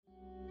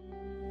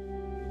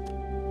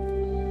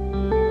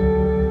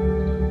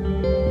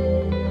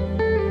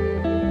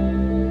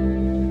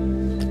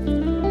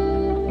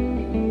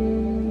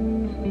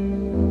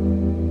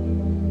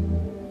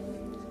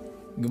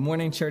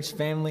morning, church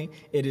family.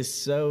 It is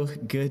so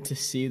good to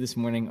see you this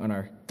morning on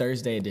our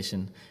Thursday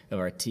edition of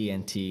our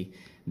TNT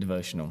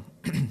devotional.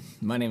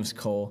 My name is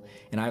Cole,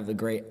 and I have the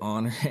great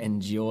honor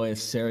and joy of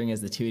serving as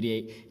the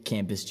 288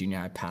 campus junior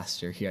high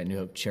pastor here at New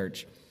Hope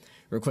Church.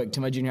 Real quick, to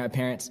my junior high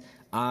parents,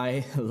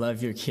 I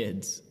love your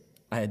kids.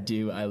 I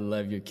do. I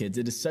love your kids.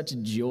 It is such a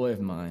joy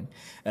of mine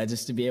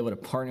just to be able to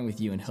partner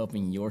with you in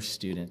helping your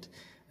student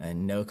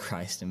know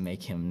Christ and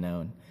make him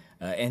known.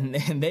 And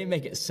they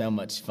make it so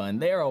much fun.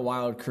 They are a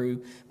wild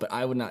crew, but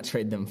I would not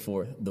trade them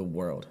for the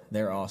world.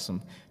 They're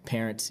awesome.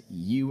 Parents,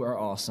 you are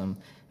awesome.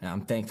 And I'm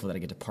thankful that I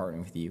get to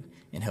partner with you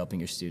in helping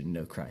your student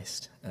know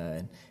Christ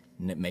and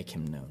make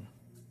him known.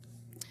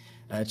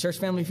 Church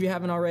family, if you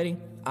haven't already,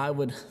 I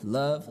would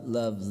love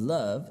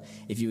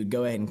if you would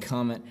go ahead and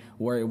comment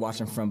where you're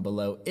watching from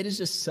below. It is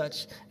just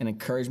such an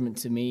encouragement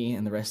to me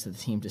and the rest of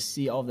the team to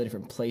see all the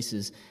different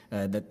places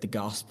that the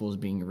gospel is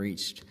being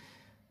reached.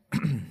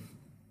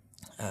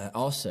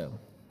 Also,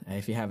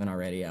 if you haven't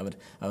already, I would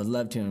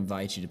love to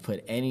invite you to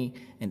put any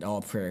and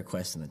all prayer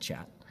requests in the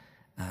chat.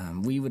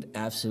 We would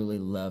absolutely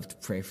love to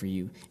pray for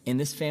you. In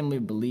this family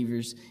of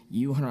believers,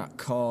 you are not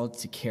called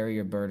to carry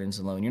your burdens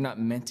alone. You're not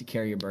meant to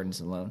carry your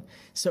burdens alone.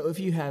 So if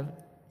you have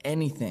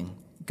anything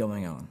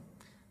going on,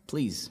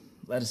 please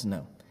let us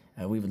know.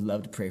 We would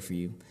love to pray for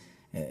you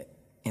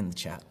in the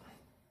chat.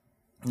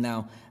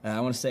 Now,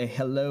 I want to say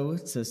hello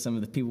to some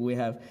of the people we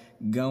have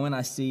going.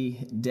 I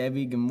see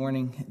Debbie. Good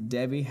morning,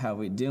 Debbie. How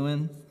we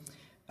doing?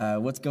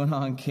 What's going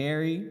on,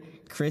 Carrie,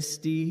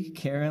 Christy,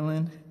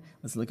 Carolyn?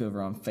 Let's look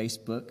over on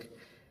Facebook.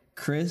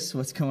 Chris,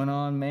 what's going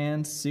on,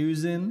 man?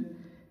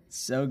 Susan,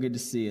 so good to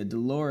see you.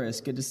 Dolores,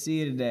 good to see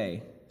you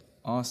today.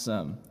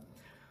 Awesome.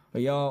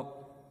 Well,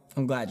 y'all,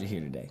 I'm glad you're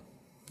here today,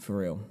 for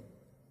real.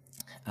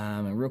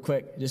 And real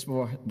quick, just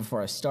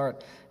before I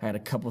start, I had a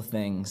couple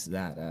things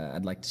that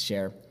I'd like to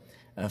share.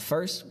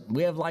 First,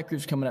 we have life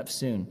groups coming up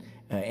soon,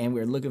 and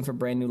we're looking for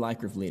brand new life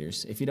group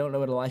leaders. If you don't know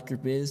what a life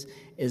group is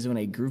when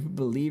a group of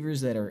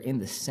believers that are in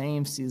the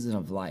same season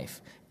of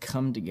life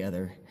come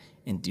together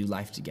and do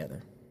life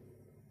together.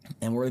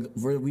 And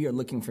we are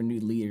looking for new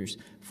leaders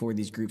for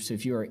these groups. So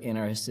if you are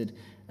interested,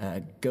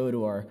 go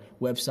to our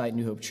website,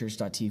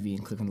 newhopechurch.tv,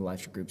 and click on the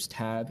Life Groups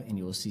tab, and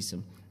you will see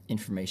some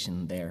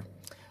information there.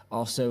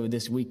 Also,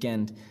 this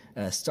weekend,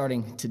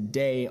 starting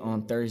today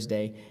on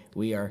Thursday,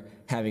 we are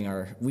having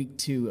our week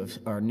 2 of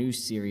our new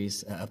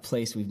series, A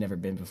Place We've Never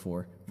Been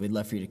Before. We'd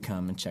love for you to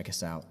come and check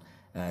us out.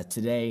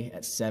 Today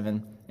at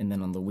 7, and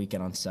then on the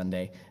weekend on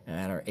Sunday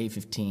at our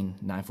 8:15,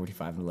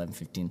 9:45, and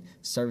 11:15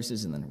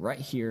 services, and then right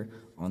here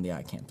on the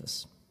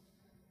iCampus.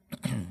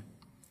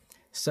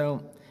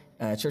 So,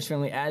 church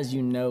family, as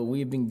you know,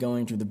 we've been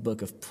going through the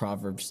book of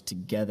Proverbs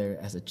together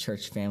as a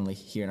church family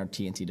here in our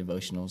TNT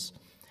devotionals.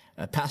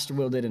 Pastor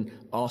Will did an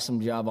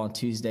awesome job on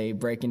Tuesday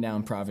breaking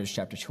down Proverbs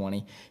chapter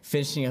 20,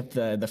 finishing up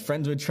the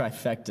Friendswood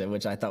trifecta,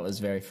 which I thought was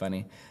very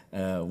funny,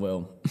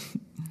 Will.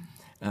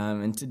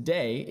 And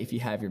today, if you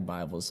have your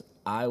Bibles,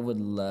 I would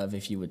love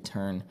if you would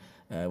turn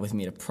with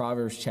me to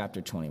Proverbs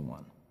chapter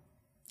 21.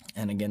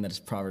 And again, that is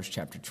Proverbs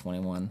chapter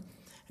 21.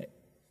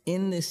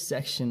 In this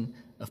section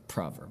of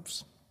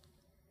Proverbs,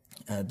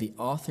 the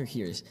author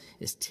here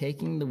is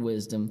taking the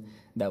wisdom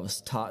that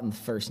was taught in the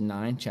first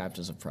 9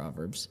 chapters of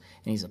Proverbs,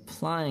 and he's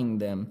applying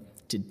them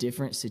to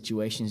different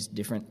situations,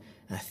 different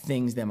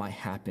things that might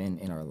happen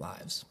in our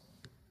lives.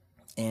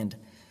 And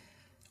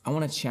I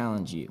want to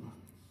challenge you.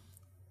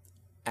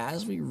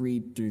 As we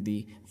read through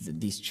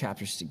these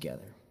chapters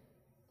together,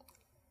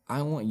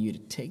 I want you to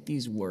take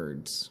these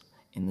words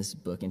in this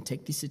book and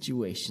take these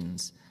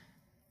situations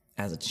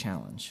as a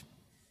challenge.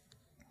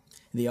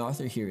 The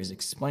author here is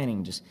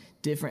explaining just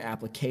different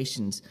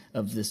applications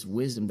of this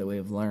wisdom that we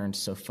have learned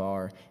so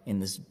far in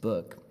this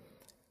book.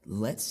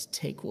 Let's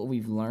take what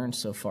we've learned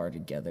so far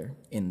together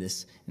in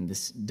this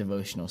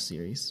devotional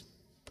series,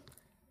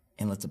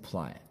 and let's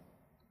apply it.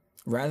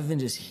 Rather than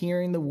just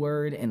hearing the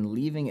word and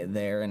leaving it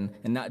there and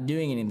not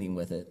doing anything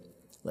with it,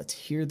 let's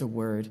hear the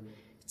word,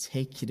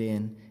 take it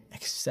in,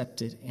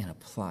 accept it, and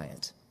apply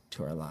it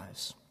to our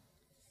lives.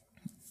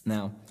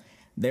 Now,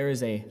 there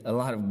is a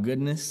lot of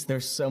goodness.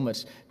 There's so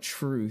much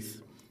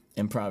truth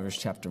in Proverbs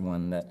chapter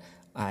 1 that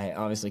I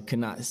obviously could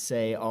not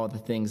say all the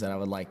things that I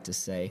would like to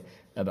say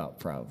about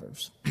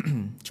Proverbs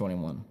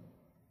 21.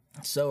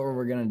 So what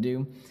we're going to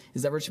do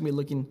is that we're going to be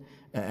looking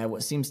at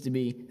what seems to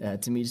be,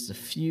 to me, just a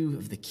few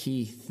of the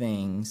key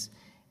things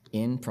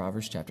in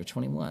Proverbs chapter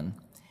 21.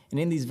 And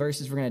in these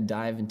verses, we're going to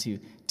dive into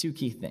 2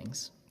 key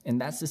things. And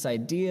that's this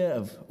idea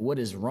of what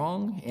is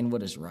wrong and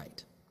what is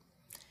right.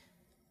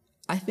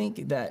 I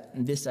think that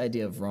this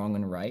idea of wrong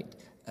and right,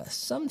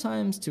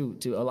 sometimes to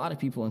a lot of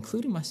people,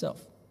 including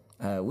myself,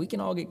 we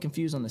can all get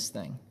confused on this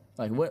thing.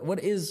 Like, what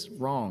is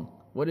wrong?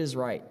 What is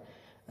right?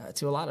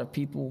 To a lot of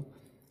people,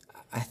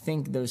 I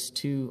think those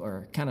two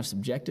are kind of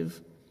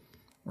subjective,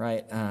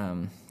 right?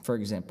 For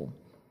example,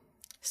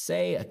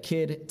 say a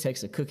kid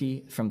takes a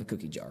cookie from the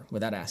cookie jar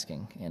without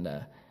asking, and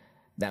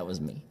that was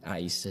me. I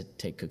used to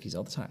take cookies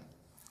all the time.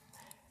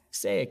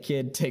 Say a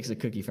kid takes a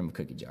cookie from a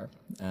cookie jar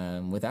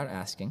without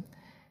asking.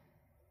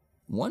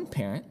 One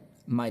parent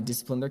might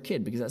discipline their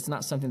kid because that's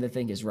not something they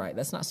think is right.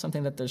 That's not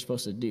something that they're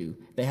supposed to do.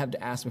 They have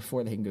to ask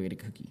before they can go get a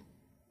cookie.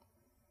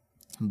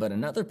 But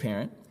another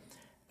parent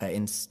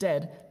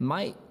instead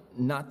might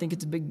not think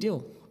it's a big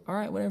deal. All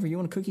right, whatever, you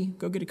want a cookie?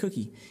 Go get a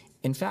cookie.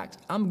 In fact,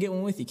 I'm going to get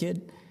one with you,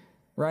 kid.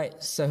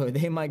 Right? So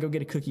they might go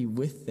get a cookie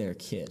with their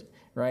kid.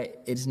 Right?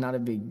 It's not a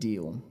big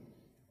deal.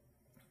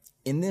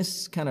 In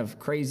this kind of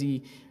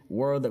crazy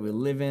world that we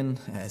live in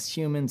as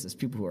humans, as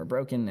people who are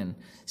broken and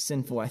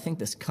sinful, I think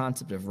this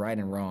concept of right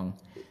and wrong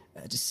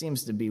just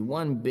seems to be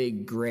one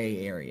big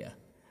gray area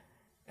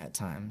at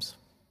times.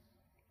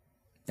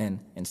 And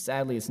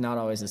sadly, it's not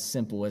always as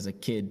simple as a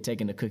kid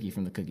taking a cookie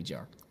from the cookie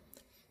jar.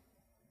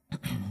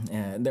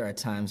 There are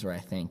times where I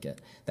think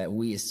that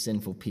we as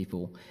sinful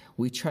people,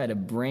 we try to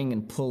bring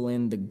and pull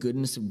in the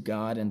goodness of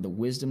God and the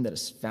wisdom that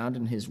is found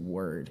in his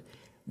word.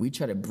 We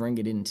try to bring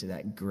it into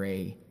that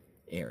gray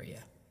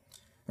area,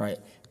 right?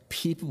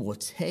 People will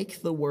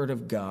take the word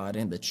of God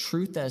and the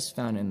truth that is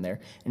found in there,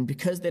 and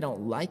because they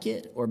don't like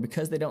it or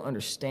because they don't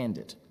understand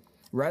it,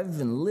 rather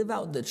than live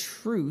out the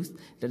truth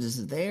that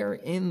is there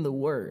in the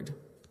word,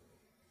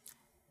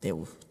 they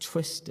will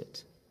twist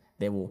it.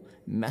 They will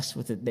mess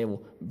with it. They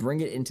will bring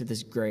it into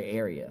this gray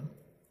area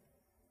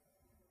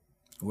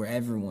where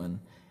everyone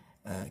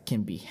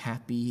can be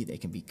happy, they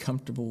can be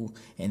comfortable,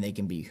 and they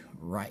can be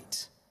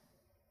right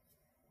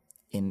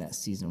in that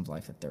season of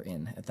life that they're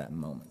in at that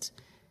moment.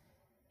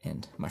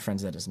 And my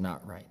friends, that is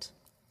not right.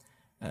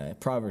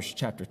 Proverbs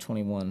chapter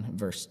 21,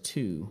 verse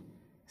 2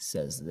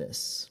 says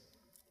this: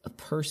 "A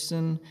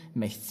person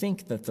may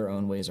think that their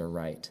own ways are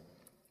right,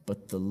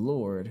 but the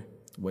Lord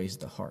weighs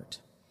the heart."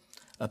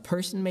 A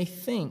person may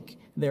think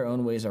their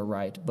own ways are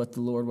right, but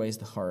the Lord weighs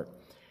the heart.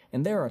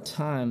 And there are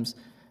times,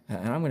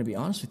 and I'm going to be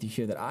honest with you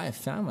here, that I have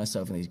found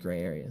myself in these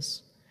gray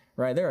areas,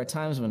 right? There are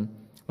times when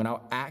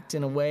I'll act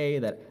in a way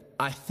that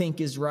I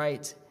think is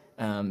right,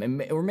 or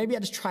maybe I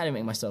just try to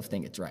make myself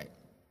think it's right.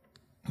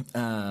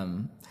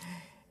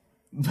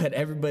 But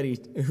everybody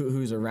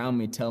who's around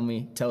me told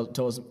me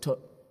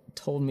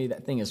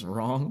that thing is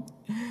wrong,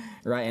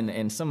 right?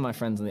 And some of my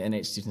friends on the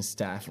NH student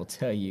staff will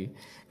tell you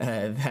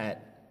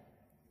that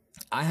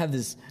I have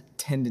this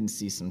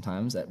tendency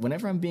sometimes that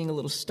whenever I'm being a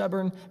little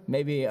stubborn,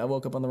 maybe I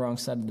woke up on the wrong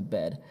side of the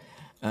bed.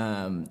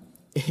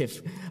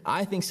 If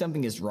I think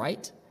something is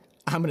right,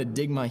 I'm going to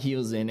dig my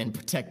heels in and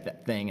protect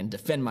that thing and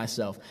defend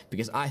myself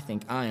because I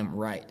think I am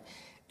right.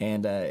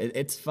 And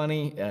it's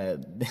funny.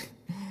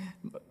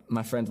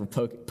 My friends will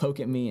poke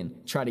at me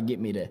and try to get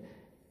me to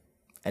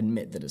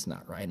admit that it's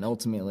not right. And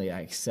ultimately, I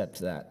accept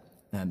that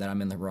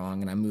I'm in the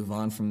wrong, and I move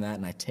on from that,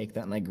 and I take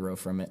that and I grow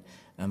from it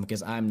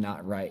because I'm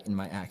not right in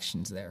my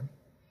actions there.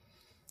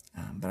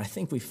 But I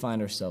think we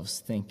find ourselves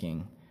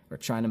thinking or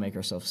trying to make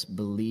ourselves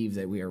believe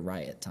that we are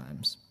right at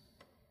times.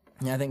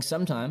 And I think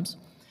sometimes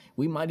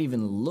we might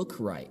even look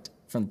right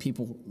from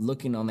people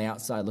looking on the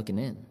outside, looking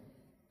in.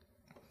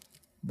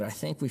 But I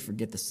think we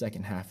forget the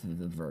second half of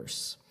the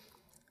verse.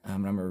 And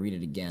I'm going to read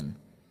it again.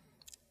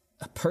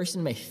 A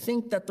person may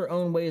think that their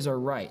own ways are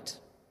right.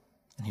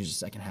 And here's the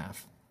second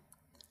half.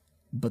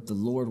 But the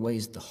Lord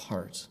weighs the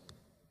heart.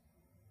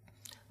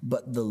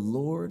 But the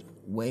Lord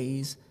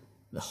weighs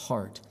the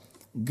heart.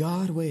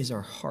 God weighs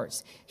our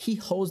hearts. He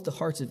holds the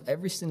hearts of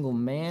every single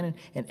man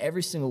and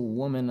every single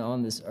woman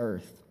on this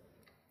earth.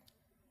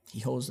 He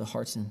holds the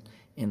hearts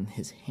in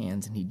his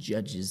hands, and he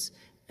judges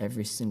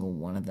every single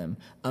one of them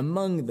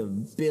among the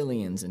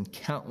billions and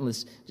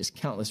countless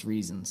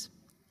reasons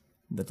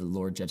that the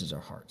Lord judges our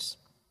hearts.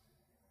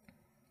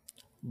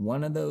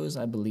 One of those,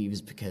 I believe,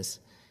 is because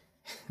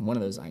one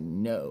of those I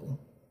know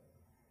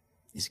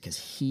is because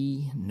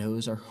he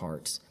knows our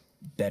hearts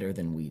better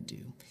than we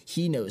do.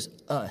 He knows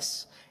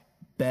us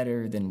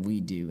better than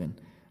we do. And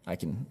I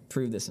can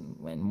prove this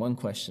in one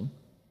question.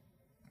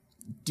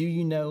 Do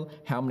you know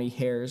how many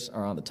hairs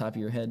are on the top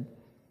of your head?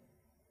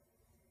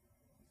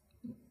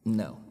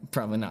 No,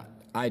 probably not.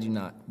 I do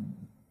not.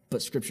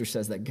 But Scripture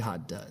says that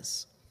God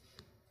does.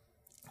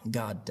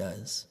 God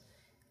does.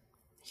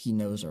 He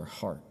knows our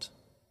heart.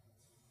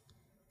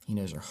 He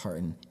knows our heart.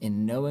 And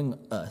in knowing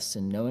us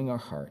and knowing our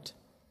heart,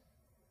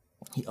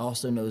 he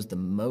also knows the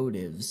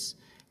motives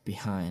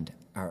behind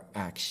our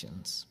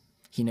actions.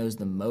 He knows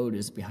the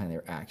motives behind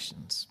their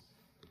actions.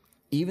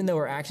 Even though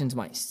our actions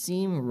might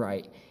seem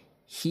right,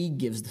 he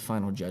gives the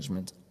final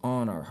judgment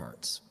on our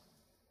hearts.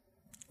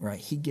 Right?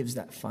 He gives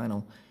that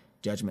final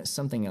judgment.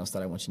 Something else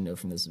that I want you to know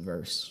from this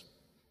verse,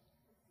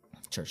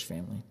 church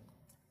family,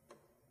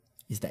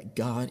 is that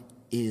God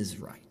is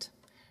right.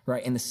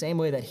 Right? In the same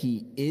way that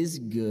he is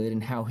good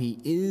and how he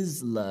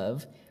is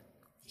love,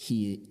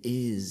 he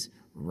is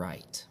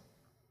right.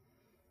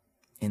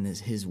 And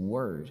his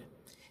word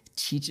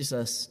teaches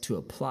us to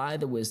apply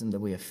the wisdom that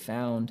we have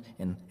found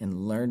and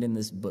learned in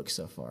this book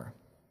so far,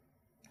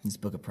 this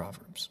book of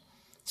Proverbs,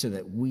 so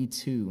that we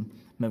too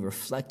may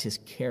reflect his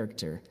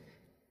character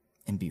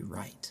and be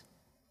right.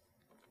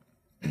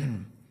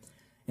 And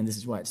this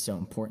is why it's so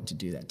important to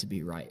do that, to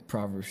be right.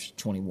 Proverbs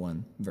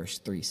 21, verse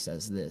 3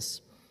 says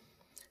this: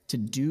 "To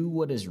do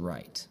what is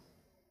right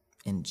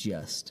and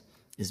just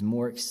is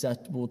more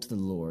acceptable to the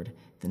Lord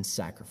than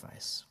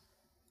sacrifice.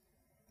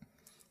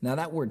 Now,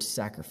 that word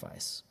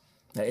sacrifice,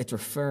 it's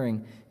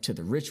referring to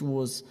the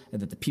rituals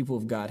that the people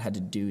of God had to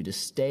do to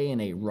stay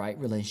in a right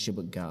relationship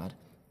with God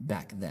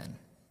back then,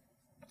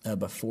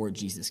 before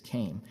Jesus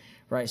came,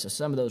 right? So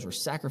some of those were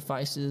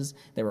sacrifices.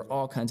 There were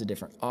all kinds of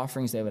different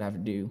offerings they would have to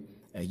do.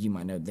 You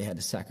might know they had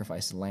to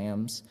sacrifice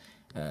lambs.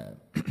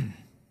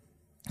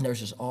 There's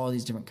just all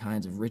these different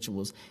kinds of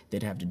rituals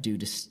they'd have to do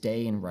to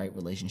stay in right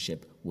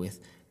relationship with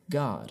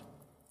God.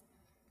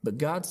 But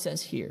God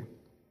says here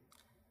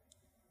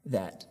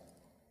that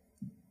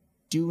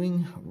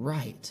doing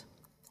right,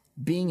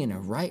 being in a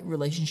right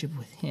relationship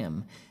with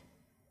him,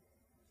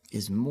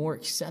 is more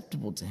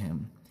acceptable to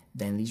him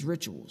than these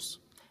rituals.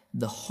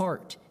 The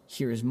heart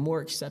here is more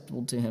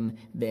acceptable to him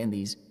than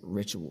these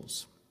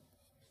rituals.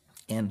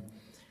 And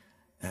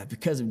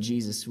because of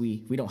Jesus,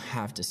 we don't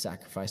have to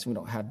sacrifice. We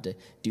don't have to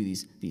do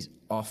these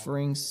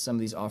offerings, some of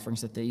these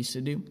offerings that they used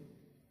to do.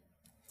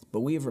 But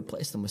we have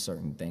replaced them with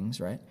certain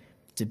things, right?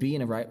 To be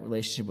in a right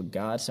relationship with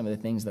God, some of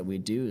the things that we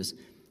do is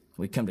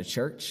we come to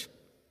church,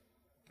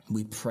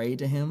 we pray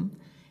to him,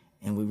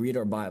 and we read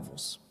our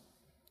Bibles,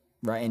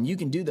 right? And you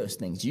can do those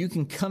things. You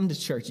can come to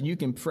church, and you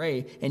can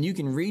pray, and you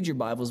can read your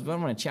Bibles, but I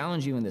want to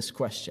challenge you in this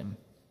question.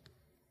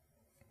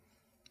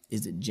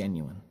 Is it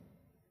genuine?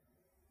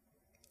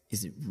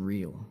 Is it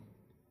real?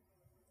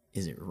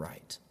 Is it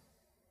right?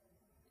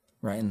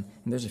 Right? And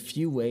there's a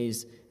few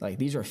ways, like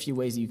these are a few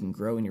ways that you can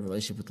grow in your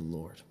relationship with the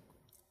Lord.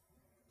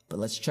 But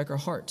let's check our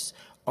hearts.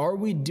 Are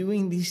we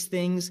doing these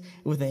things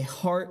with a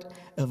heart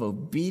of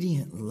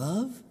obedient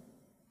love?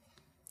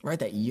 Right?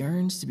 That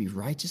yearns to be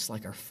righteous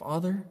like our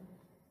Father?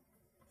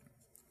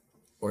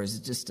 Or is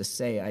it just to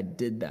say, I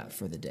did that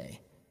for the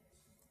day?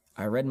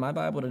 I read my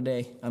Bible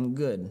today, I'm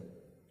good.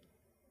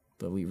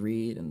 But we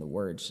read and the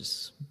words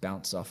just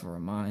bounce off of our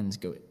minds,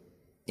 go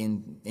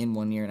in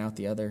one ear and out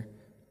the other.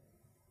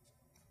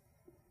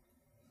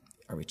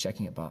 Are we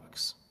checking a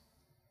box?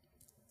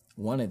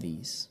 One of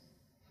these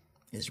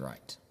is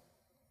right.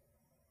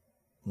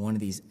 One of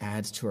these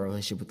adds to our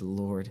relationship with the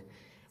Lord.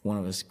 One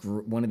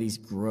of these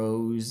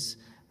grows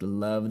the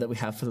love that we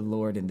have for the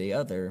Lord, and the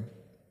other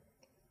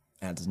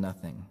adds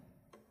nothing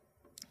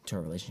to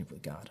our relationship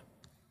with God.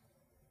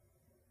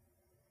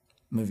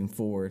 Moving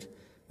forward,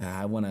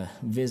 I want to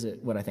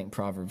visit what I think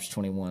Proverbs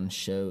 21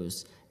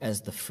 shows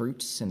as the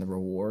fruits and the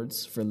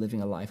rewards for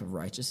living a life of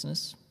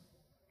righteousness.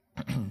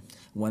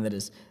 One that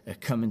is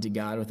coming to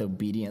God with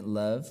obedient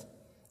love,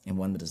 and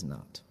one that is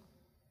not.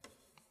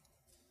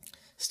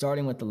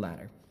 Starting with the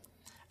latter,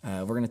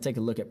 we're going to take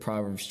a look at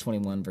Proverbs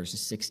 21, verses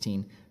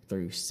 16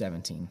 through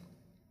 17.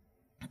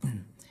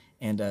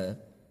 And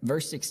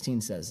verse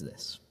 16 says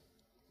this: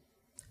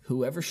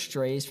 "Whoever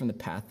strays from the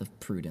path of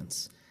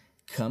prudence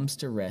comes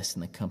to rest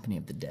in the company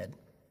of the dead."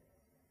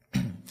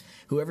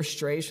 Whoever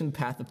strays from the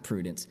path of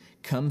prudence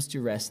comes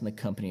to rest in the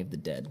company of the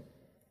dead.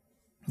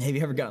 Have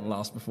you ever gotten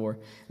lost before?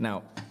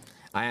 Now,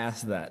 I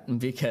asked that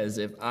because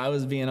if I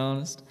was being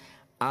honest,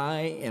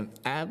 I am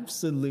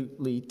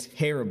absolutely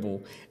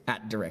terrible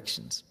at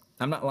directions.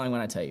 I'm not lying when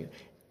I tell you.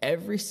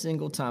 Every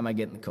single time I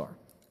get in the car,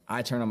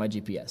 I turn on my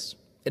GPS.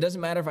 It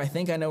doesn't matter if I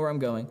think I know where I'm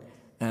going.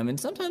 And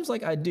sometimes,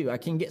 like I do, I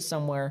can get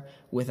somewhere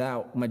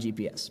without my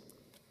GPS.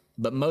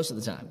 But most of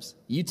the times,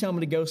 you tell me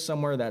to go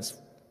somewhere that's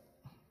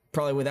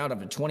probably without a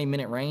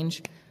 20-minute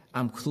range,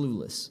 I'm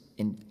clueless,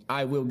 and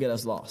I will get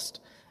us lost.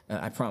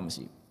 I promise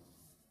you.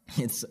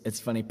 It's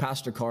funny.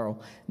 Pastor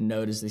Carl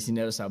noticed this. He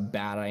noticed how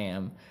bad I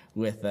am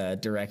with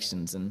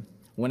directions, and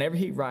whenever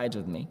he rides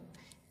with me,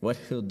 what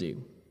he'll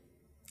do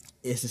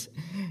is,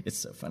 it's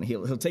so funny.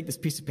 He'll take this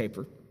piece of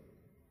paper,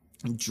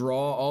 and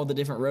draw all the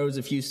different roads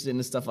of Houston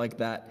and stuff like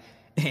that,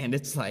 and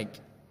it's like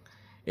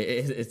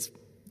it's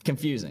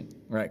confusing,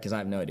 right? Because I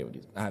have no idea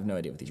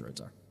what these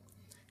roads are.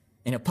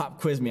 And he'll pop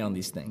quiz me on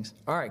these things.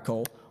 All right,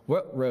 Cole,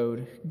 what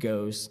road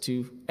goes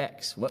to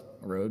X? What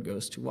road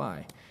goes to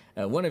Y?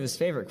 One of his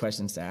favorite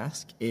questions to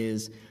ask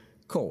is,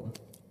 Cole,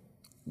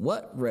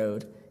 what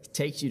road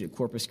takes you to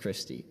Corpus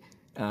Christi?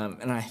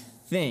 And I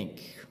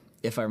think,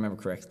 if I remember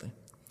correctly,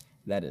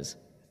 that is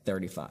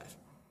 35.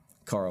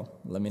 Carl,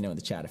 let me know in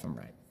the chat if I'm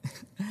right.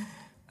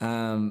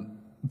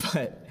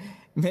 But,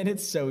 man,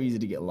 it's so easy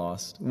to get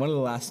lost. One of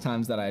the last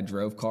times that I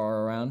drove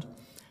Carl around,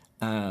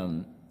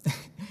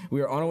 we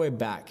were on our way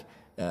back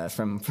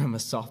from a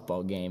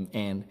softball game,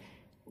 and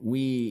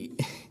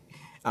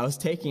I was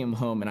taking him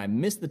home, and I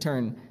missed the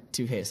turn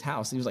to his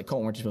house. He was like,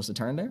 Cole, weren't you supposed to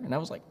turn there? And I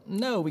was like,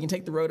 no, we can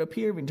take the road up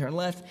here, we can turn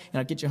left, and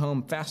I'll get you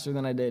home faster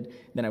than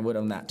I would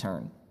on that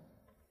turn.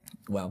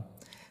 Well,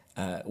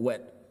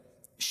 what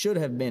should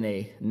have been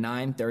a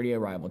 9:30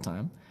 arrival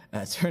time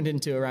turned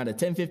into around a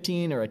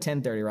 10:15 or a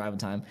 10:30 arrival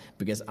time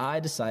because I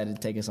decided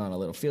to take us on a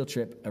little field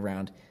trip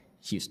around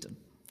Houston.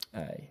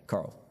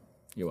 Carl,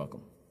 you're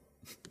welcome.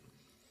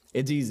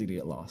 It's easy to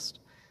get lost.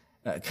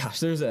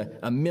 There's a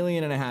 1.5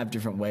 million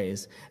different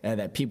ways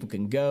that people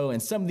can go.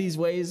 And some of these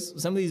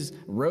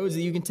roads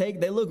that you can take,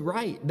 they look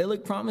right. They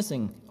look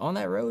promising on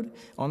that road,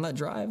 on that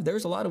drive.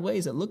 There's a lot of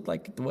ways that look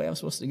like the way I'm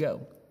supposed to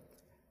go.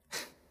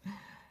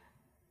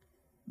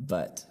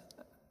 But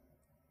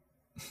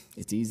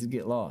It's easy to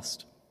get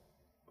lost.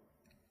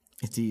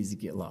 It's easy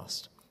to get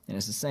lost. And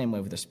it's the same way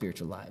with our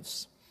spiritual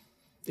lives.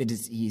 It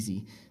is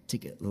easy to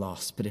get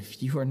lost. But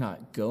if you are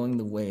not going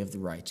the way of the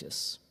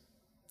righteous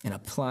and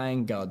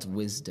applying God's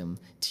wisdom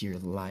to your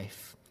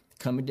life,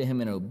 coming to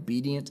him in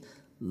obedient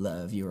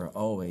love, you are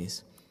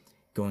always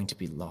going to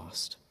be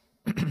lost.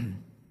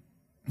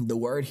 The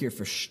word here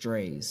for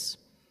strays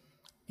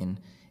in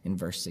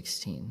verse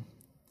 16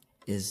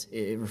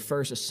 it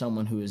refers to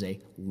someone who is a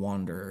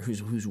wanderer,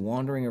 who's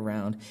wandering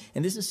around.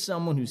 And this is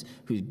someone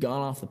who's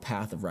gone off the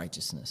path of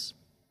righteousness.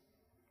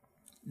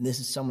 This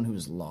is someone who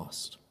is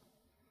lost.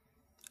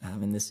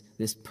 And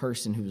this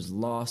person who is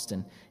lost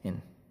and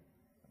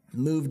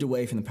moved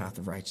away from the path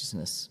of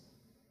righteousness,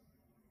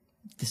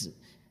 it's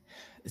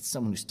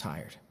someone who's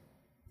tired.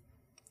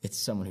 It's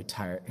someone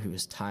who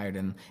is tired,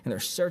 and they're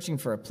searching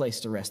for a place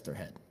to rest their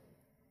head.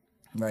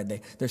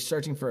 Right? They're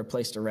searching for a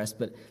place to rest,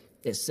 but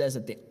it says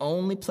that the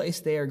only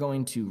place they are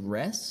going to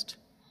rest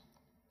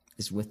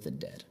is with the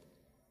dead.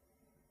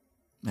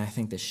 And I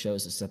think this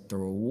shows us that the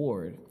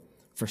reward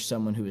for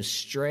someone who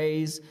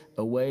strays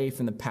away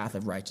from the path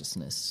of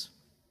righteousness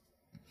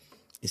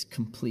is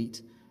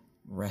complete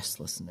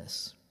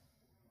restlessness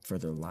for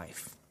their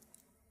life.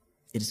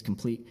 It is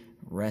complete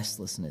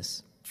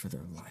restlessness for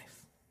their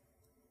life.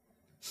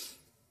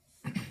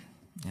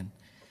 And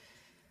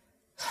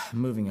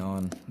moving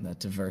on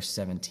to verse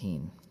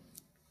 17.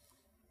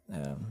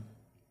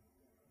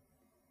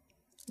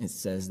 It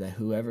says that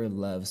whoever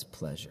loves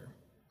pleasure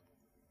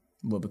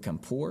will become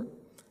poor,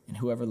 and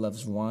whoever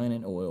loves wine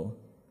and oil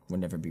will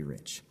never be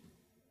rich.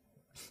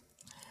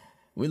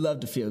 We love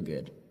to feel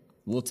good.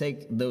 We'll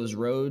take those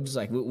roads,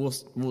 like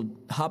we'll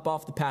hop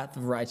off the path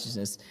of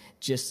righteousness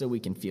just so we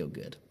can feel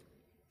good.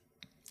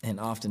 And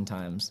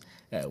oftentimes,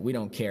 we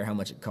don't care how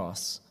much it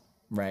costs,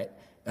 right?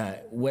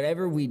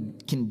 Whatever we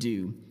can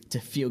do to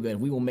feel good,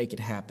 we will make it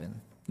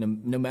happen,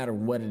 no matter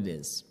what it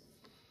is.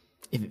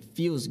 If it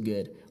feels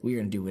good, we are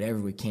going to do whatever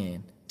we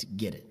can to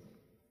get it.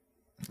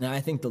 Now, I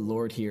think the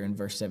Lord here in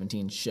verse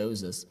 17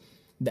 shows us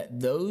that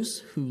those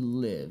who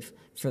live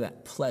for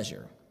that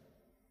pleasure,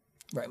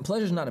 right? And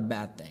pleasure is not a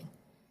bad thing.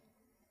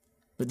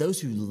 But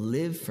those who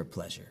live for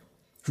pleasure,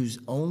 whose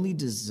only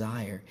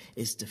desire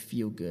is to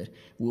feel good,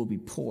 will be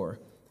poor.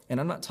 And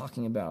I'm not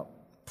talking about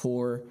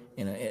poor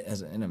in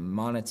a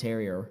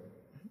monetary or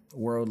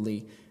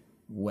worldly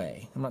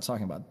way. I'm not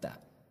talking about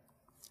that.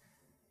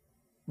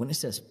 When it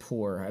says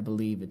poor, I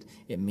believe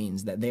it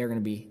means that they are going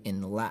to be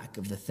in lack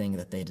of the thing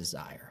that they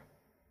desire.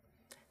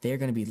 They are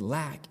going to be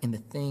lack in the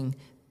thing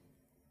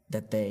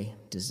that they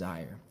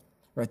desire.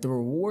 Right? The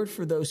reward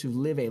for those who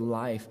live a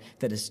life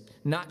that is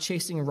not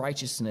chasing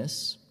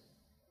righteousness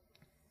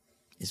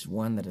is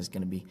one that is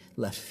going to be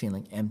left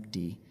feeling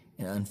empty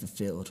and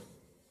unfulfilled.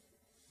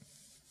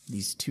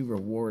 These two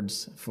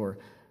rewards for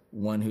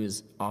one who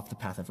is off the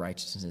path of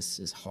righteousness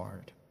is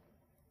hard.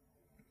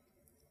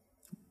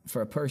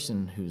 For a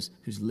person who's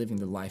living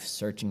their life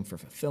searching for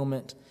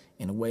fulfillment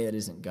in a way that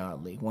isn't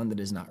godly, one that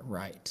is not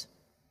right,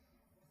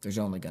 there's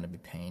only going to be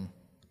pain.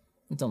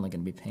 It's only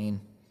going to be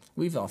pain.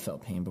 We've all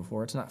felt pain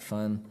before. It's not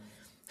fun.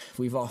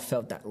 We've all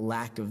felt that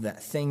lack of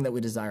that thing that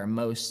we desire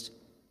most.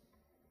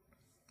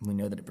 We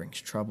know that it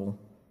brings trouble.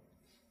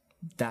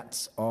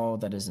 That's all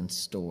that is in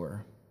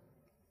store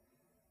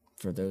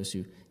for those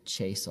who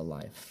chase a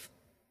life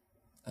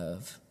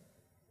of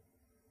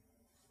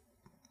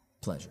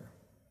pleasure.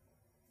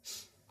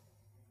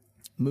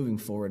 Moving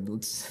forward,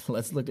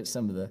 let's look at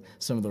some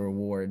of the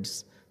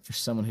rewards for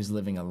someone who's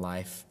living a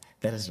life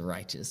that is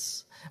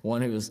righteous,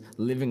 one who is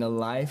living a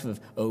life of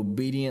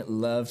obedient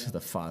love to the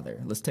Father.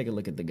 Let's take a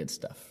look at the good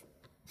stuff.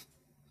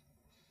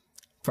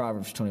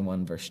 Proverbs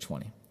 21, verse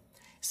 20. It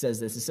says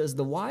this. It says,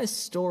 "The wise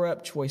store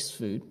up choice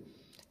food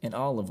and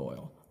olive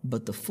oil,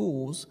 but the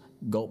fools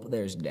gulp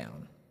theirs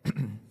down."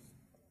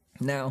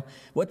 Now,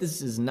 what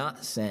this is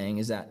not saying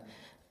is that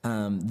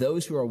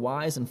those who are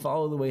wise and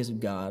follow the ways of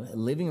God,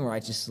 living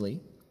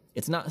righteously,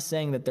 it's not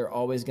saying that they're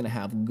always going to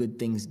have good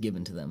things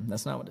given to them.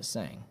 That's not what it's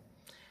saying.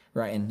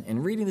 Right,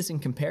 and reading this in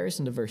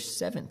comparison to verse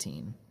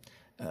 17,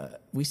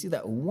 we see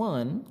that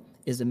one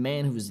is a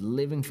man who is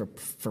living for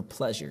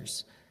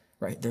pleasures,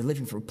 right? They're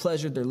living for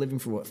pleasure, they're living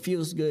for what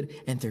feels good,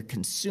 and they're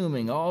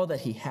consuming all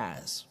that he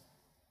has.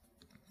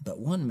 But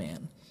one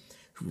man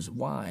who is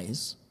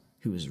wise,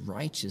 who is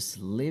righteous,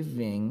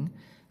 living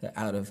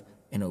out of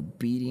an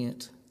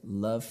obedient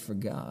love for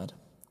God,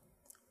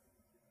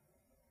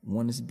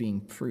 one is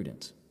being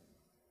prudent.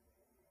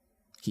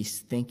 He's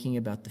thinking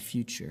about the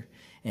future,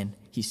 and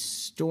he's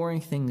storing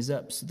things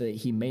up so that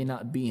he may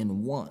not be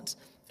in want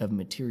of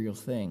material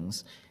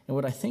things. And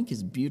what I think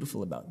is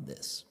beautiful about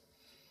this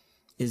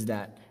is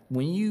that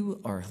when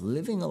you are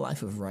living a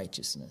life of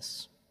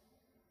righteousness,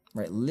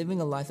 right, living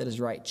a life that is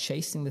right,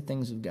 chasing the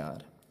things of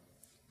God,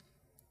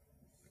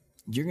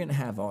 you're going to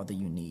have all that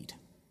you need.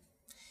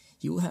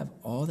 You will have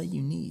all that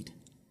you need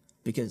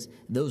because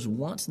those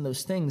wants and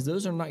those things,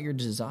 those are not your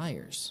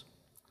desires.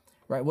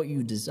 Right? What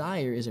you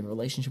desire is a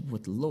relationship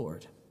with the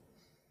Lord.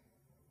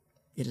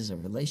 It is a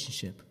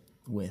relationship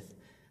with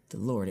the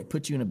Lord. It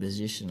puts you in a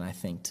position, I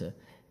think, to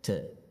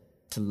to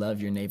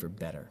love your neighbor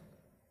better.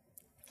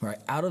 Right?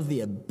 Out of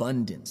the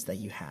abundance that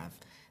you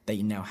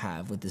now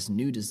have with this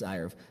new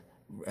desire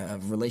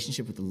of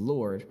relationship with the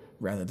Lord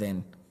rather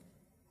than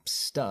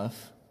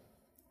stuff,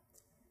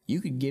 you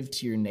could give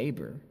to your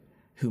neighbor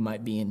who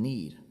might be in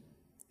need.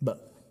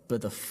 But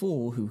the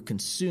fool who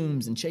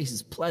consumes and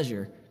chases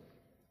pleasure,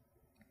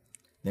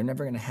 they're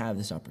never going to have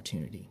this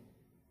opportunity.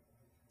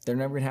 They're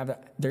never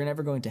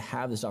going to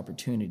have this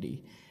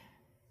opportunity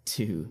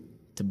to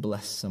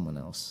bless someone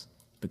else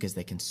because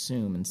they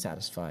consume and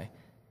satisfy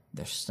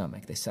their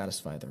stomach. They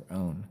satisfy their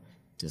own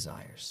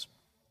desires.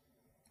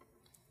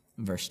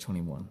 Verse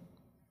 21.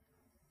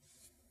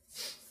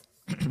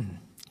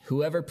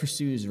 Whoever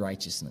pursues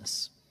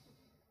righteousness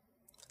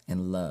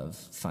and love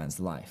finds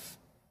life,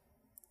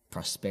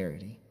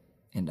 prosperity,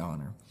 and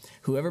honor.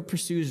 Whoever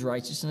pursues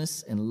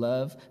righteousness and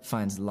love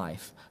finds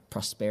life,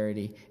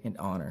 prosperity, and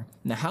honor.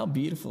 Now, how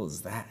beautiful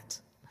is that?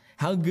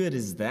 How good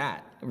is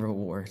that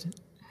reward?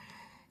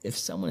 If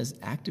someone is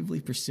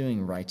actively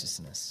pursuing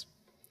righteousness,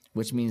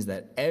 which means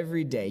that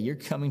every day you're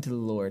coming to the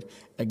Lord,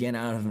 again,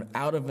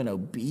 out of an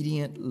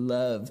obedient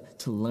love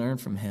to learn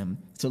from him,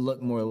 to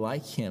look more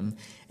like him,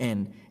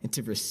 and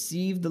to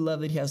receive the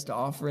love that he has to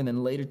offer, and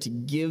then later to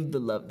give the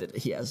love that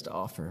he has to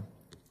offer.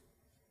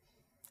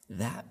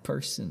 That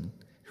person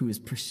who is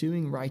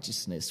pursuing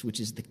righteousness, which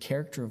is the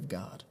character of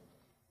God,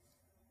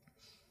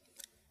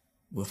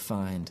 will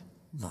find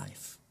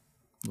life,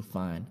 will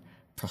find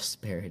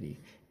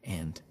prosperity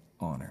and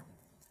honor.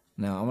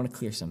 Now, I want to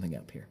clear something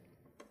up here.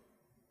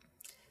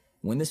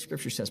 When the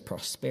scripture says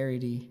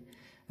prosperity,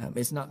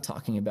 it's not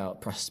talking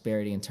about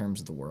prosperity in terms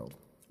of the world,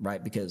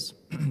 right? Because,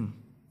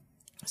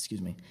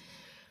 excuse me,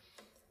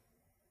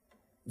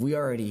 we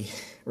already,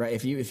 right?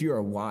 If you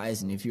are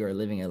wise and if you are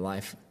living a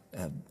life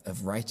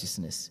of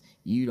righteousness,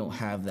 you don't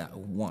have that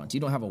want. You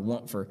don't have a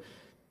want for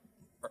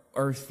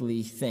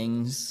earthly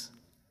things,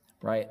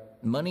 right?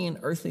 Money and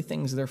earthly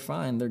things, they're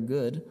fine, they're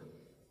good,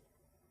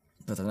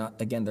 but they're not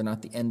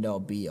the end-all,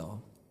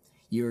 be-all.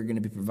 You are going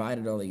to be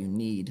provided all that you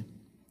need.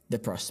 The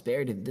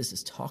prosperity that this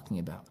is talking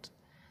about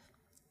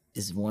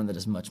is one that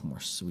is much more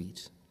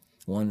sweet,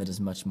 one that is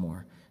much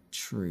more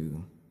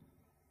true.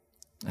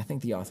 I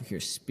think the author here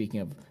is speaking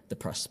of the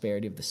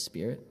prosperity of the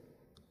Spirit,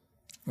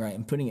 right?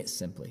 And putting it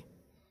simply,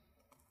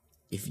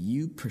 if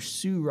you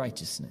pursue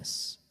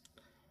righteousness,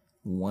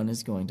 one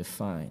is going to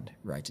find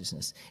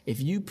righteousness. If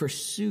you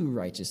pursue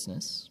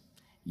righteousness,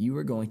 you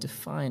are going to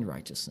find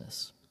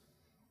righteousness.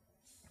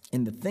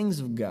 In the things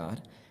of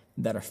God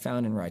that are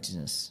found in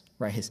righteousness,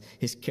 right?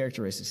 His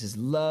characteristics, his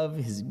love,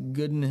 his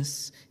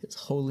goodness, his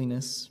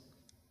holiness,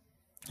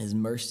 his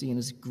mercy and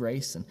his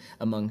grace, and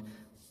among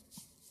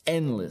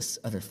endless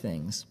other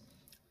things.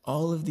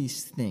 All of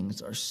these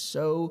things are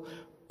so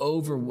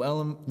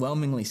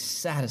overwhelmingly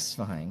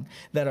satisfying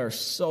that our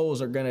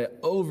souls are going to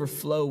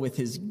overflow with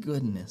his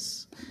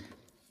goodness,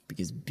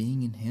 because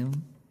being in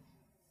him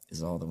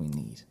is all that we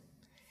need.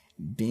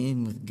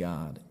 Being with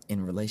God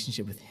in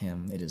relationship with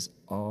him, it is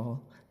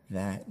all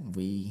that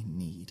we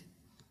need.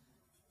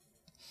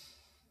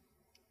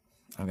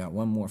 I've got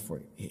one more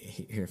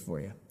here for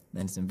you,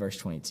 and it's in verse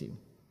 22.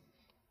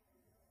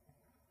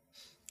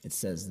 It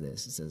says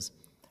this, it says,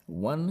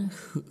 one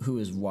who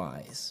is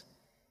wise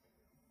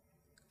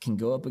can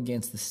go up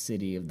against the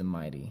city of the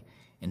mighty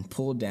and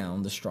pull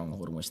down the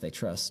stronghold in which they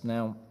trust.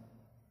 Now,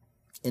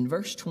 in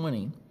verse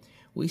 20,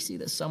 we see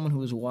that someone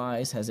who is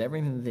wise has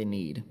everything that they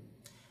need,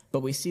 but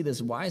we see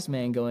this wise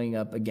man going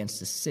up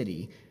against a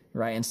city,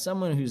 right? And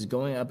someone who's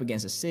going up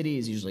against a city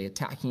is usually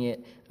attacking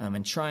it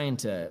and trying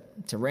to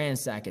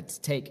ransack it,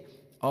 to take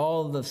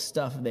all the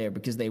stuff there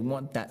because they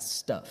want that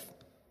stuff.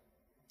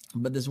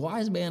 But this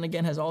wise man,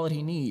 again, has all that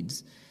he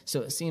needs,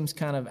 so it seems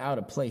kind of out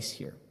of place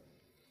here.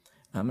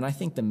 And I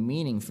think the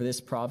meaning for this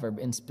proverb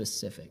in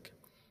specific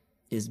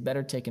is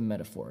better taken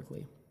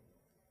metaphorically.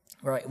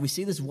 All right, we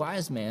see this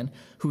wise man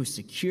who is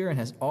secure and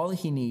has all that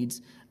he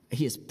needs.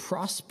 He is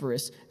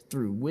prosperous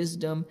through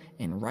wisdom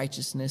and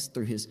righteousness,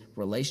 through his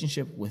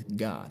relationship with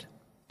God.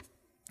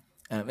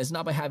 It's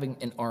not by having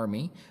an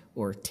army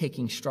or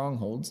taking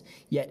strongholds,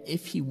 yet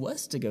if he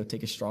was to go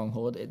take a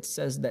stronghold, it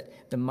says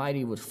that the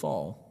mighty would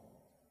fall.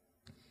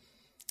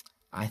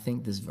 I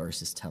think this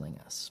verse is telling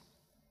us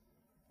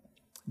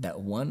that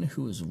one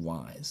who is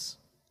wise,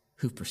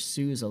 who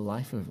pursues a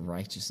life of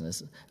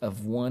righteousness,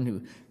 of one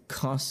who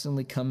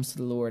constantly comes to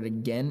the Lord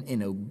again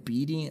in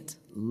obedient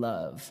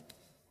love,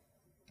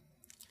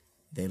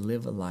 they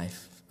live a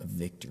life of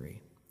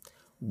victory.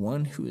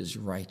 One who is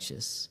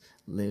righteous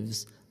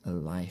lives a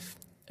life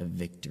of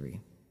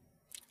victory.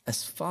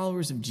 As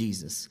followers of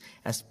Jesus,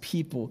 as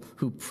people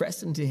who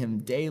press into him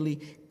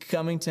daily,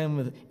 coming to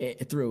him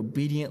through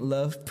obedient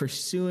love,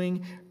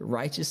 pursuing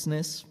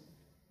righteousness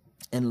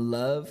and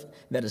love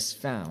that is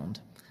found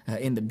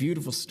in the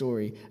beautiful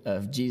story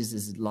of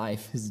Jesus'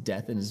 life, his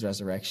death, and his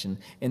resurrection,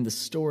 in the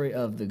story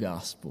of the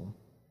gospel,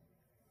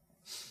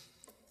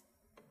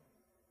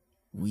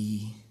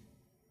 we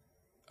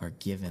are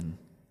given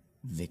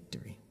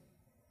victory.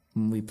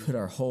 When we put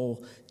our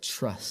whole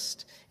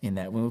trust in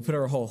that, when we put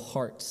our whole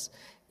hearts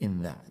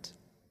in that,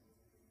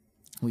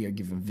 We are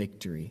given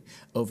victory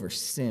over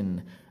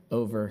sin,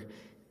 over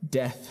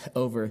death,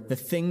 over the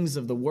things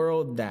of the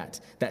world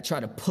that try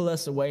to pull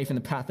us away from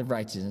the path of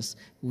righteousness.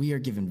 We are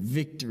given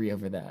victory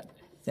over that.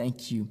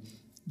 Thank you,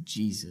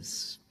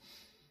 Jesus.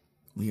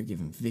 We are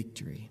given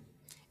victory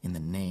in the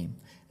name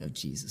of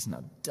Jesus.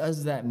 Now,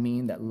 does that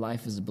mean that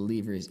life as a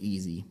believer is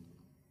easy?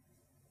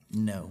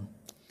 No,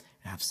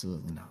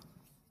 absolutely not.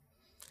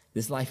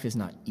 This life is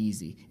not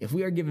easy. If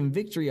we are given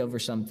victory over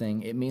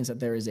something, it means that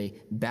there is a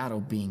battle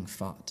being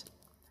fought.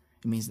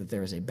 It means that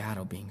there is a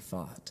battle being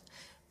fought.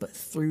 But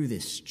through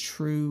this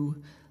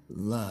true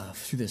love,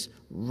 through this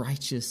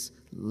righteous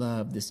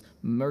love, this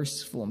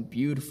merciful and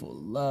beautiful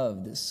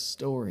love, this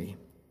story,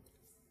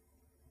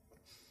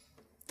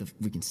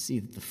 we can see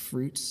that the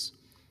fruits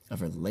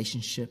of a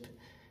relationship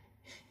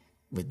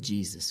with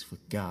Jesus,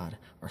 with God,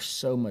 are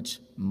so much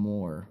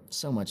more,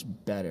 so much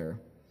better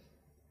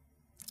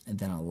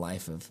than a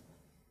life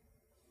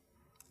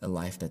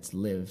that's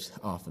lived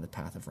off of the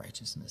path of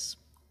righteousness.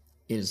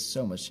 It is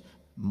so much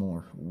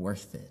more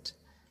worth it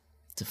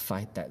to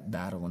fight that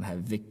battle and have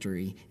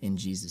victory in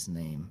Jesus'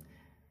 name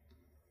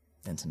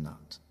than to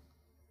not.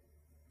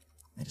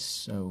 It is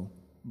so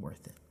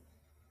worth it.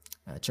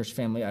 Church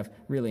family, I've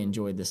really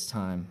enjoyed this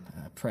time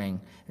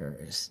praying or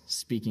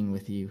speaking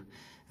with you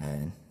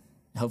and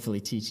hopefully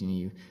teaching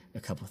you a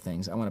couple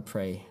things. I want to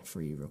pray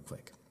for you real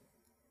quick.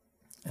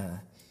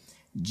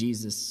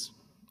 Jesus,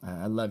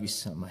 I love you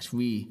so much.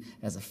 We,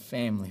 as a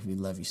family, we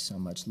love you so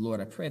much. Lord,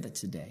 I pray that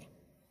today,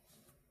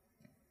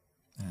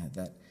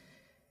 that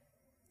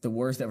the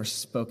words that were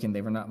spoken,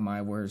 they were not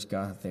my words,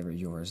 God, they were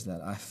yours,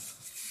 that I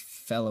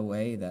fell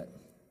away, that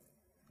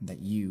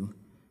you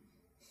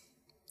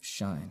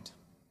shined.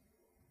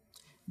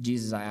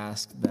 Jesus, I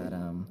ask that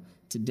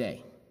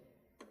today,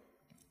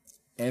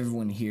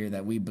 everyone here,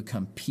 that we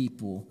become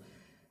people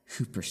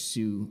who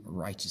pursue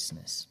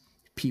righteousness,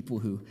 people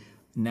who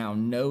now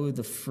know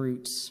the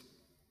fruits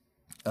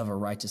of a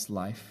righteous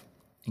life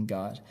in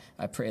God.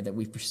 I pray that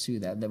we pursue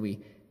that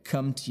we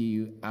come to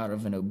you out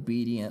of an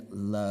obedient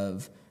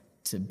love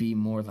to be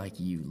more like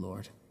you,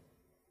 Lord.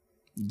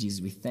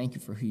 Jesus, we thank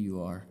you for who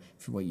you are,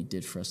 for what you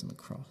did for us on the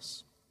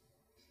cross.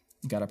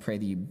 God, I pray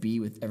that you be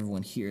with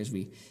everyone here as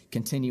we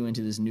continue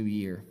into this new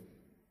year.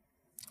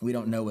 We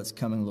don't know what's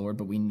coming, Lord,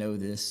 but we know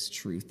this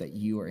truth, that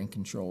you are in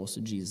control. So,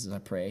 Jesus, I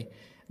pray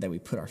that we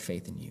put our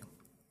faith in you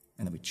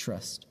and that we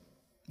trust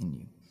in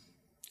you.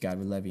 God,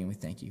 we love you and we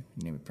thank you.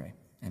 In your name we pray.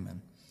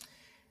 Amen.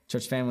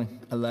 Church family,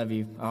 I love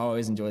you. I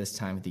always enjoy this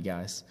time with you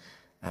guys.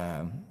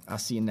 I'll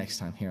see you next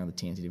time here on the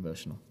TNT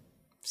Devotional.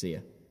 See ya.